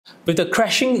With the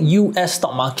crashing US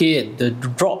stock market, the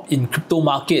drop in crypto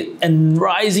market, and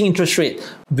rising interest rate,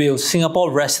 will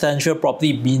Singapore residential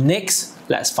property be next?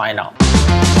 Let's find out.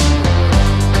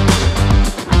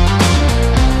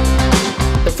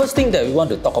 The first thing that we want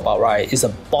to talk about, right, is a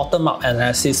bottom-up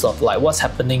analysis of like what's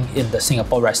happening in the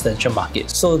Singapore residential market.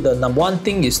 So the number one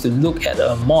thing is to look at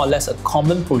more or less a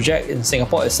common project in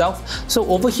Singapore itself. So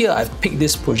over here, I've picked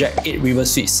this project, 8 River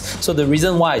Suites. So the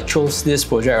reason why I chose this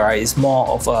project, right, is more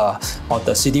of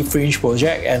the City Fringe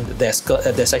project, and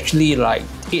there's actually like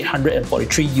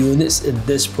 843 units in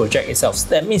this project itself.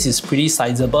 That means it's pretty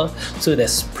sizable, so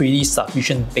there's pretty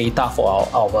sufficient data for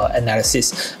our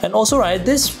analysis. And also, right,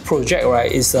 this project, right,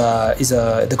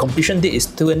 the completion date is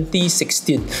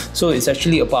 2016, so it's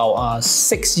actually about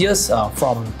 6 years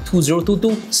from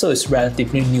 2022, so it's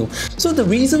relatively new. So the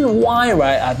reason why,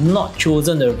 right, I've not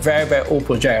chosen a very old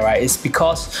project, right, is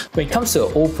because when it comes to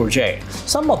an old project,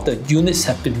 some of the units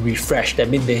have been refreshed. I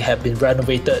mean, they have been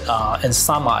renovated, and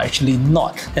some are actually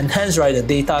not. And hence, right, the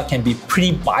data can be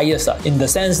pretty biased in the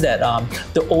sense that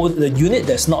the unit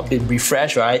that's not been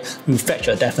refreshed, right, will fetch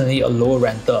definitely a lower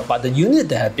rental. But the unit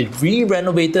that have been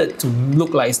renovated to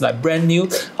look like it's like brand new,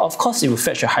 of course it will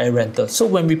fetch a higher rental. So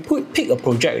when we pick a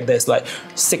project that's like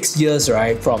 6 years,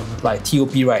 right, from like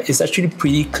TOP, right, it's actually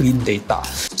pretty clean data.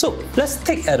 So let's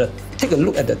take a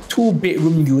look at the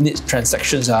 2-bedroom unit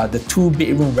transactions, the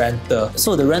 2-bedroom rental.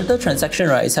 So the rental transaction,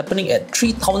 right, is happening at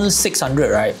 3,600,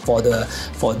 right, for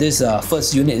this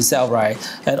first unit itself, right.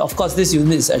 And of course, this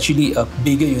unit is actually a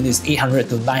bigger unit, it's 800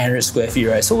 to 900 square feet,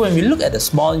 right. So when we look at the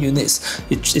small units,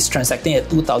 it's transacting at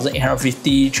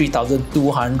 2,850,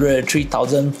 3,200,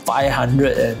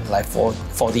 3,500, and like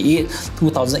 48,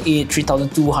 2,008,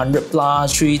 3,200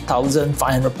 plus,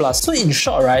 3,500 plus. So in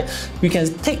short, right, we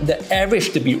can take the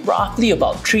average to be roughly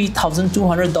about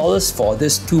 $3,200 for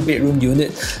this 2-bedroom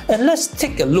unit. And let's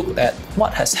take a look at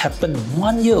what has happened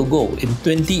 1 year ago in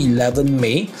 2011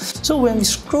 May. So when we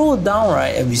scroll down,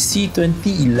 right, and we see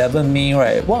 2011 May,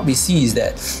 right, what we see is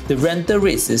that the rental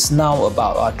rates is now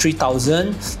about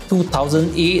 3,000,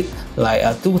 2,008, like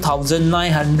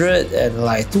 2,900, and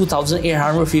like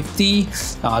 2,850,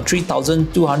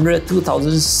 3,200,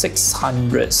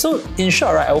 2,600. So in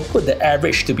short, right, I will put the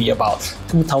average to be about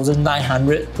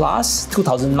 2,900 plus,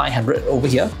 2,900 over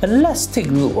here. And let's take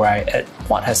a look, right, at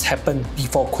what has happened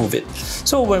before COVID.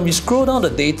 So when we scroll down the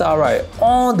data, right,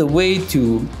 all the way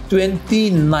to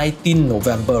 2019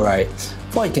 November, right,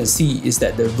 what you can see is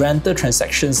that the rental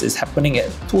transactions is happening at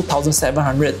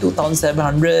 2,700,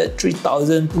 2,700,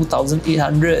 3,000,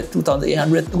 2,800,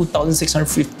 2,800,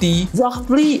 2,650.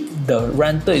 Roughly, the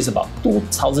rental is about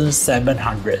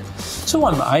 2,700. So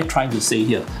what am I trying to say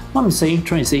here? What I'm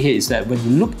trying to say here is that when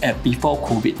you look at before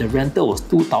COVID, the rental was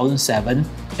 2,007,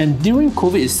 and during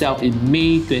COVID itself in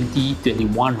May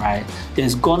 2021, right, it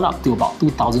has gone up to about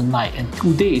 2,009, and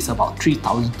today is about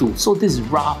 3,002. So this is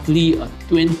roughly a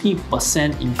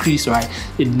 20% increase, right,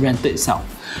 in rental itself.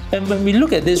 And when we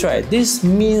look at this, right, this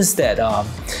means that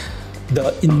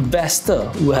the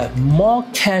investor will have more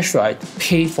cash, right, to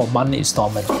pay for monthly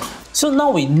installment. So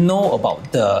now we know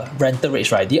about the rental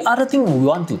rates, right? The other thing we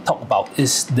want to talk about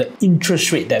is the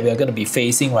interest rate that we are going to be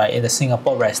facing, right, in the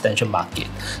Singapore residential market.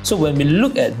 So when we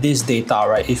look at this data,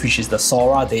 right, which is the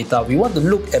SORA data, we want to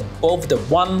look at both the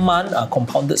 1-month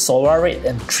compounded SORA rate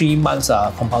and 3 months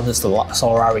compounded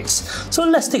SORA rates. So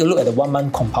let's take a look at the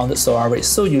 1-month compounded SORA rate.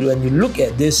 So when you look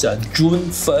at this June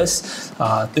 1st,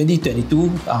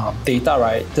 2022 data,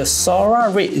 right, the SORA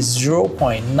rate is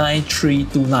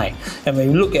 0.9329. And when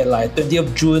you look at like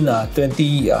 20th June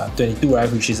 2022, right,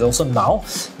 which is also now,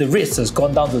 the rates has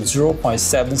gone down to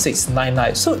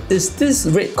 0.7699. So is this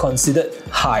rate considered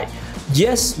high?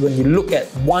 Yes, when you look at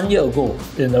 1 year ago,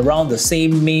 in around the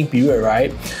same May period,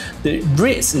 right, the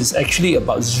rates is actually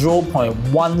about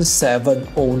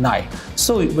 0.1709.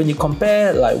 So when you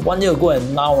compare like 1 year ago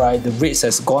and now, right, the rates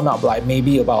has gone up like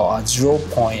maybe about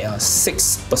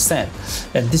 0.6%.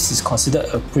 And this is considered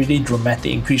a pretty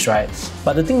dramatic increase, right?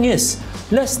 But the thing is,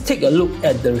 let's take a look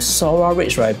at the SORA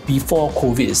rates, right, before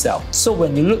COVID itself. So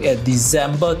when you look at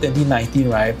December 2019,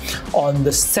 right, on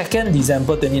the 2nd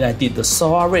December 2019, the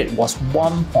SORA rate was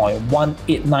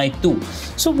 1.1892.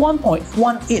 So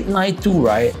 1.1892,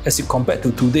 right, as you compare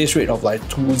to today's rate of like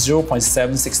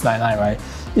 0.7699, right,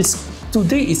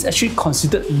 today is actually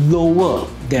considered lower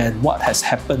than what has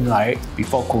happened, right,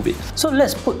 before COVID. So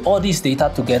let's put all these data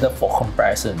together for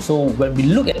comparison. So when we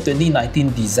look at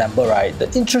 2019 December, right, the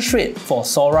interest rate for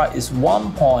SORA is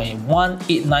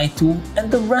 1.1892 and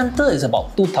the rental is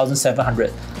about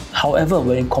 2,700. However,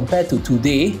 when compared to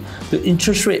today, the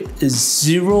interest rate is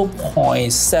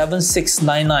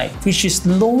 0.7699, which is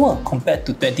lower compared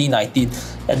to 2019,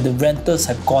 and the rentals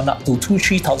have gone up to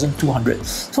 3,200.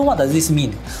 So what does this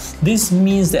mean? This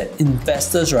means that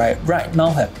investors right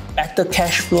now have better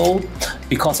cash flow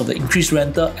because of the increased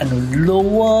rental and a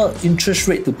lower interest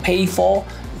rate to pay for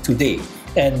today.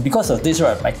 And because of this,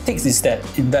 right, my take is that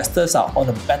investors are on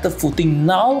a better footing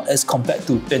now as compared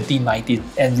to 2019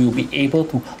 and will be able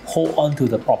to hold on to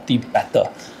the property better.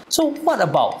 So what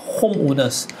about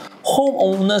homeowners?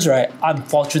 Homeowners, right,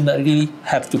 unfortunately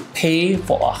have to pay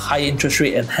for a higher interest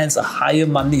rate and hence a higher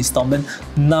monthly installment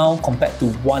now compared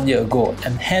to 1 year ago.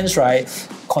 And hence, right,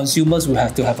 consumers will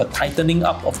have to have a tightening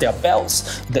up of their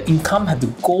belts. The income have to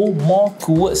go more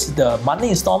towards the monthly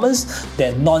installments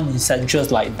than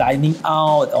non-essentials like dining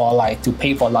out or like to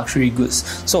pay for luxury goods.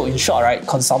 So in short, right,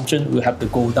 consumption will have to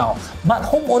go down. But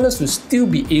homeowners will still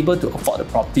be able to afford the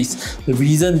properties. The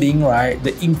reason being, right,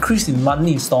 the increase in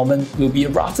monthly installment will be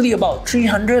roughly about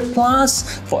 300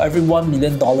 plus for every $1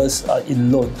 million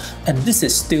in loan. And this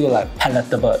is still like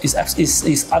palatable. It's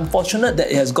unfortunate that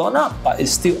it has gone up, but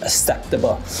it's still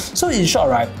acceptable. So in short,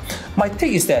 right, my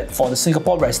take is that for the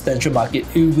Singapore residential market,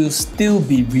 it will still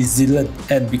be resilient,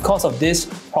 and because of this,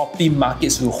 property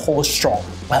markets will hold strong.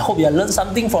 I hope you have learned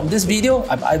something from this video.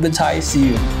 I'm Ivan Chai. See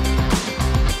you.